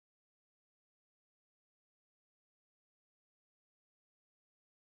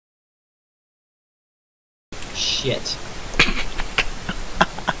shit.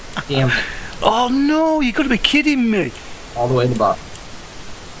 Damn it. Oh no, you got to be kidding me. All the way to the bottom.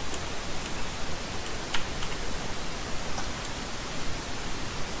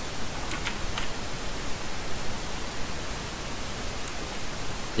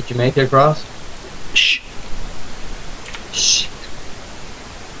 Did you make it across? Shh. Shh.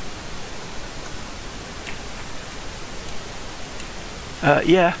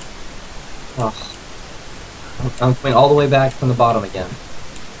 Yeah. Oh. I'm coming all the way back from the bottom again.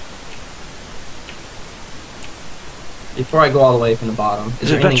 Before I go all the way from the bottom, is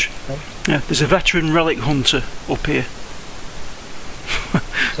there anything? Yeah, there's a veteran relic hunter up here.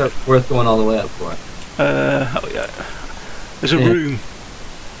 So worth going all the way up for. Oh yeah. There's a room,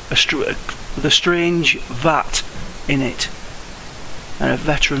 with a strange vat in it, and a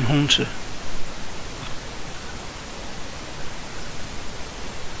veteran hunter.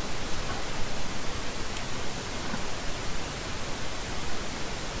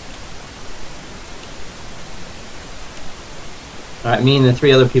 Alright, me and the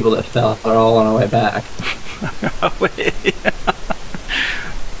 3 other people that fell are all on our way back.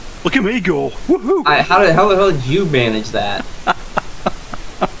 Look at me go! Woohoo! How the hell did you manage that?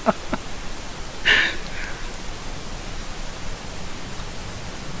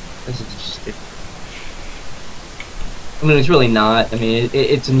 This is just stupid. I mean, it's really not. I mean,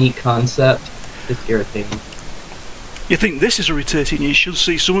 it's a neat concept. It's irritating. You think this is irritating? You should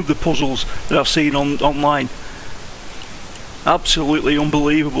see some of the puzzles that I've seen online. Absolutely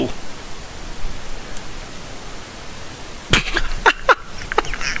unbelievable.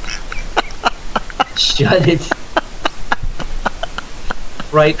 Shut it.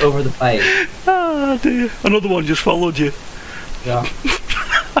 Right over the pipe. Ah dear. Another one just followed you. Yeah.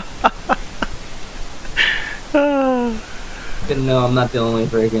 Good to know I'm not the only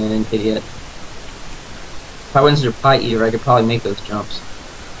friggin' idiot. If I wasn't your pie eater, I could probably make those jumps.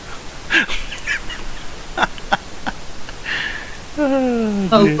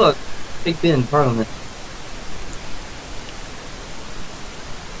 Oh look, Big Ben, Parliament.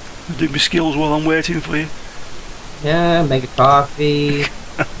 I'll do my skills while I'm waiting for you. Yeah, make a coffee,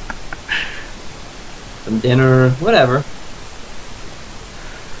 some dinner, whatever.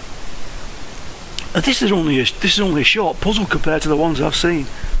 This is only a short puzzle compared to the ones I've seen.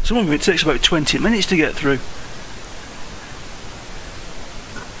 Some of them it takes about 20 minutes to get through.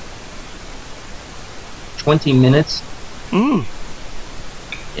 20 minutes? Mm.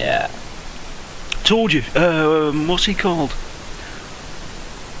 Yeah. Told you. What's he called?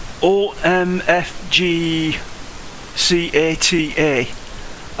 OMFGCATA.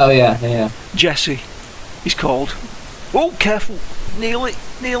 Oh yeah, yeah. Jesse. He's called. Oh, careful! Nearly.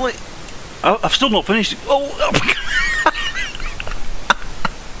 I've still not finished it. Oh.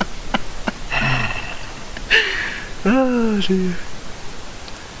 Oh dear.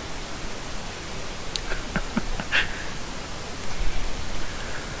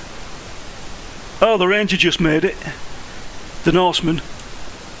 Oh, the ranger just made it. The Norseman.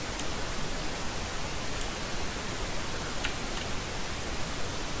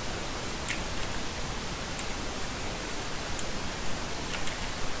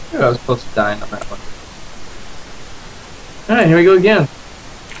 I was close to dying on that one. Alright, here we go again.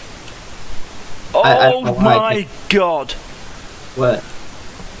 Oh my god! What?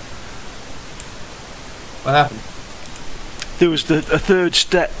 What happened? There was a third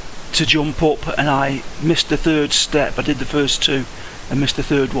step to jump up and I missed the third step. I did the first 2 and missed the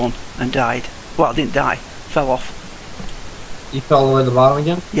third one and died. Well, I didn't die. Fell off. You fell all the way to the bottom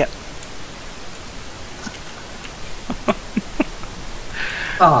again? Yep.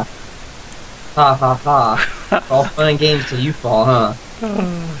 Ha. Ha ha ha. All fun and games till you fall, huh?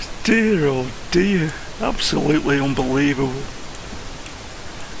 Oh dear. Absolutely unbelievable.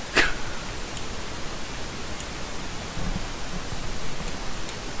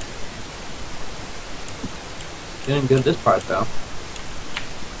 Doing good this part though.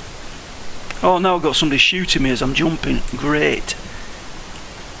 Oh, now I've got somebody shooting me as I'm jumping. Great.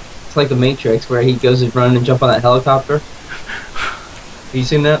 It's like the Matrix where he goes to run and jump on that helicopter. Have you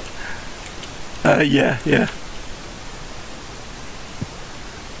seen that? Yeah.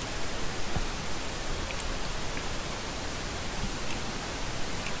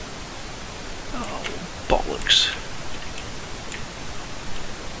 Oh, bollocks.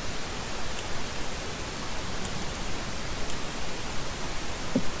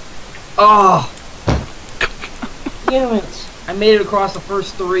 Oh! Damn it! I made it across the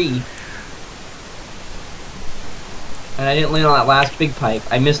first 3. And I didn't land on that last big pipe.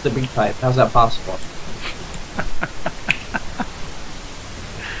 I missed the big pipe. How's that possible?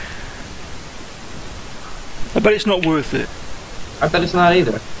 bet it's not worth it. I bet it's not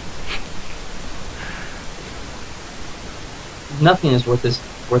either. Nothing is worth this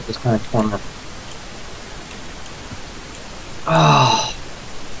kind of torment. Oh,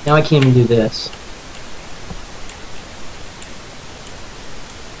 now I can't even do this.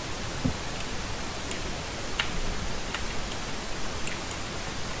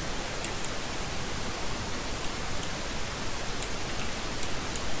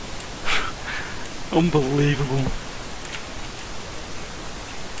 Unbelievable.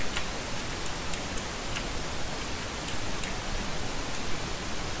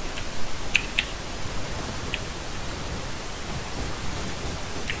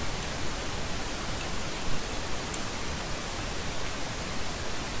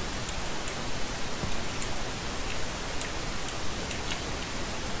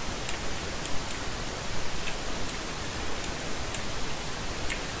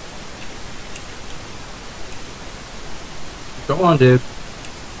 Go on, dude.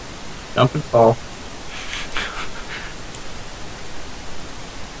 Jump and fall.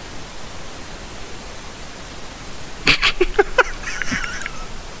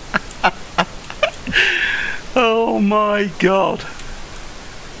 Oh my god.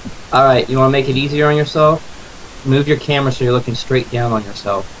 Alright, you want to make it easier on yourself? Move your camera so you're looking straight down on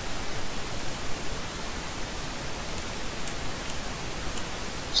yourself.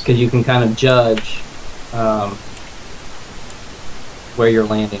 Just because you can kind of judge where you're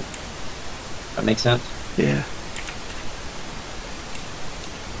landing. That makes sense? Yeah.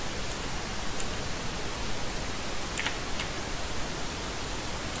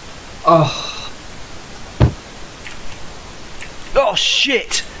 Oh. Oh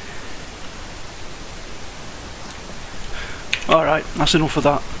shit! Alright, that's enough of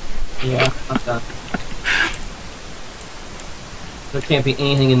that. Yeah, I'm done. There can't be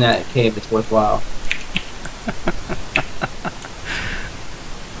anything in that cave that's worthwhile.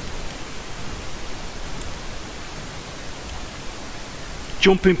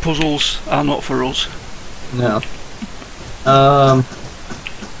 Jumping puzzles are not for us. No.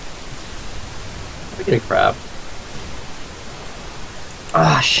 We get a crab.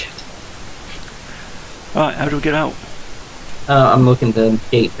 Ah, shit. Alright, how do we get out? I'm looking at the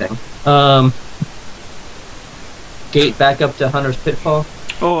gate thing. Gate back up to Hunter's Pitfall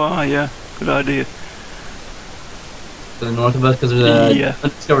Oh, yeah, good idea. to the north of us, because there's a Yeah.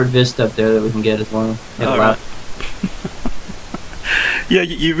 undiscovered vista up there that we can get as well. Alright. Yeah,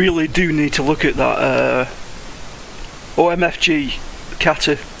 you really do need to look at that OMFG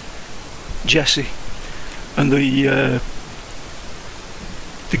Kata Jesse and the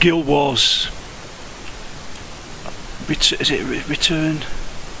Guild Wars. Is it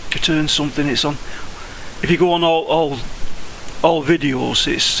Return something? It's on. If you go on all videos,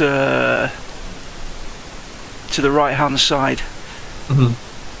 it's to the right hand side. Mm-hmm.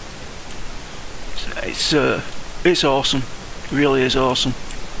 It's awesome. It really is awesome.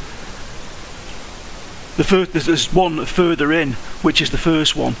 There's one further in, which is the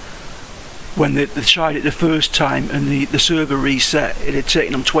first one. When they tried it the first time and the server reset, it had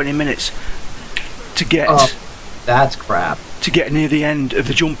taken them 20 minutes to get. Oh, that's crap. To get near the end of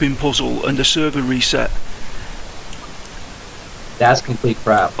the jumping puzzle and the server reset. That's complete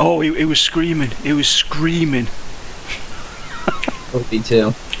crap. Oh, he was screaming. He was screaming. Would be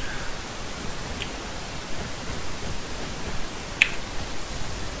too.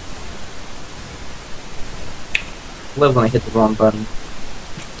 Love when I hit the wrong button.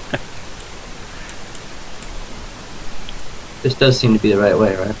 This does seem to be the right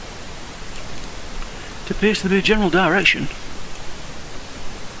way, right? It appears to be a general direction.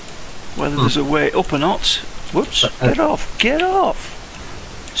 Whether there's a way up or not. Whoops, get off, get off!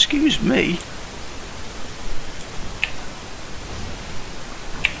 Excuse me.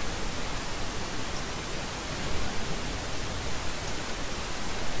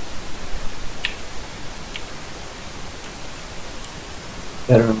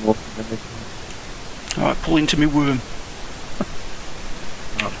 Better than wolf. Alright, pull into me worm.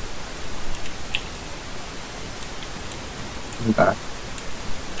 I'm back.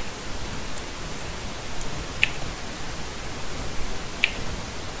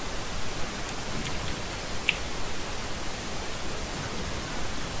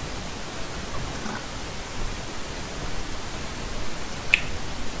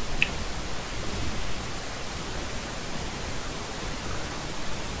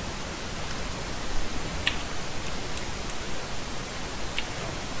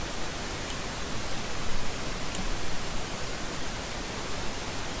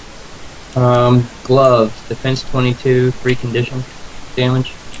 Gloves, defense 22, free condition,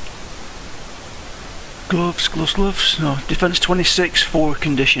 damage. Gloves, gloves, gloves. No, defense 26 for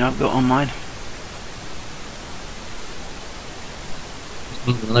condition I've got on mine. Which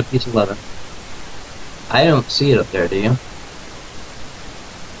means another piece of leather. I don't see it up there, do you?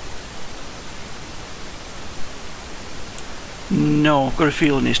 No, I've got a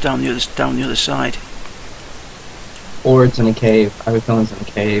feeling it's down the other side. Or it's in a cave. I have a feeling it's in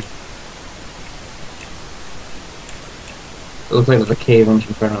a cave. It looks like there's a cave in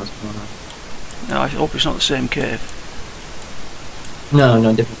front of us. No, I hope it's not the same cave. No,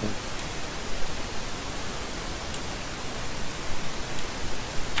 different thing.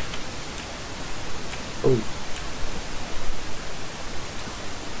 Oh.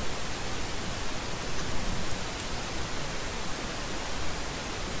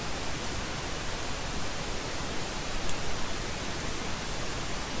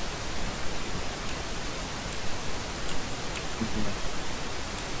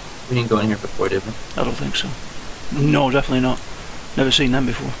 We didn't go in here before, did we? I don't think so. No, definitely not. Never seen them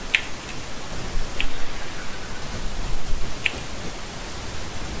before.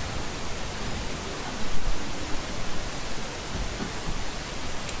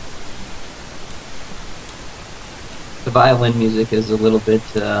 The violin music is a little bit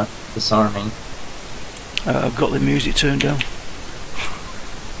disarming. I've got the music turned down.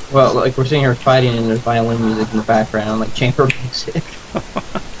 Well, like we're sitting here fighting and there's violin music in the background, like chamber music.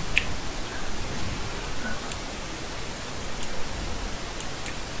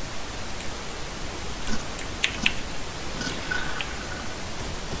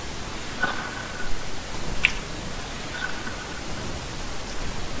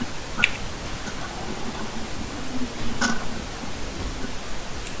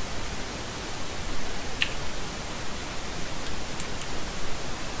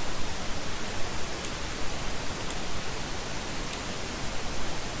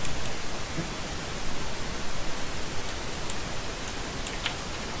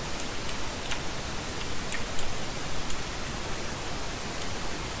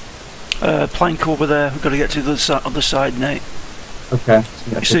 Plank over there. We've got to get to the other side, Nate. Okay.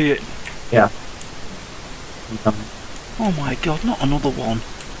 You see it? Yeah. I'm coming. Oh my god, not another one.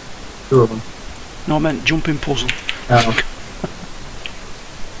 2 of them. No, I meant jumping puzzle. Oh.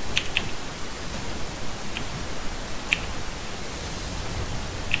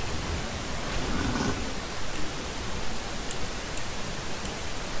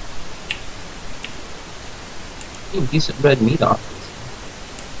 Decent red meat off.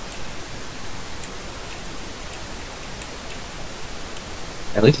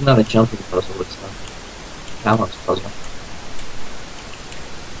 At least it's not a jumping puzzle, it's a balance puzzle.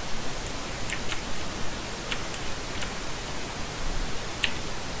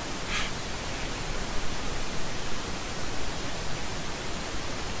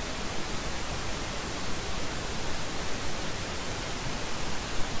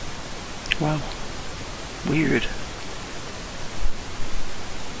 Wow. Weird.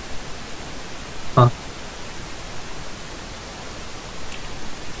 Huh.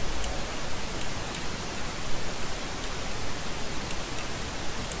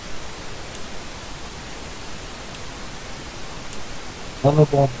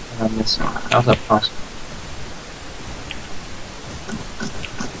 Vulnerable and I'm missing. How's that possible?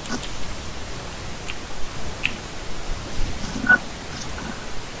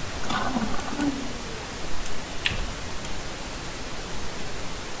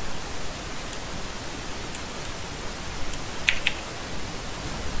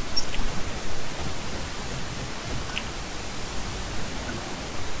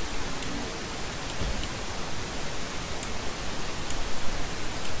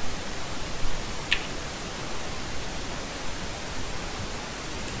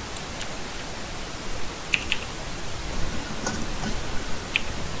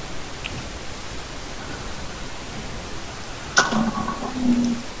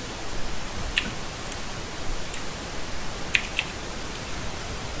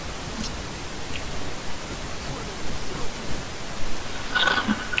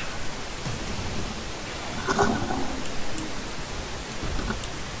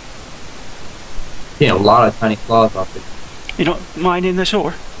 Yeah, a lot of tiny claws off it. You're not mining this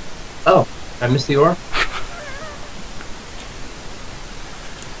ore? Oh, I missed the ore? I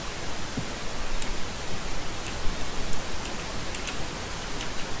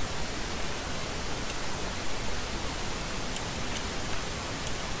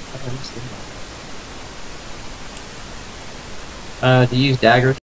missed the ore. Do you use daggers?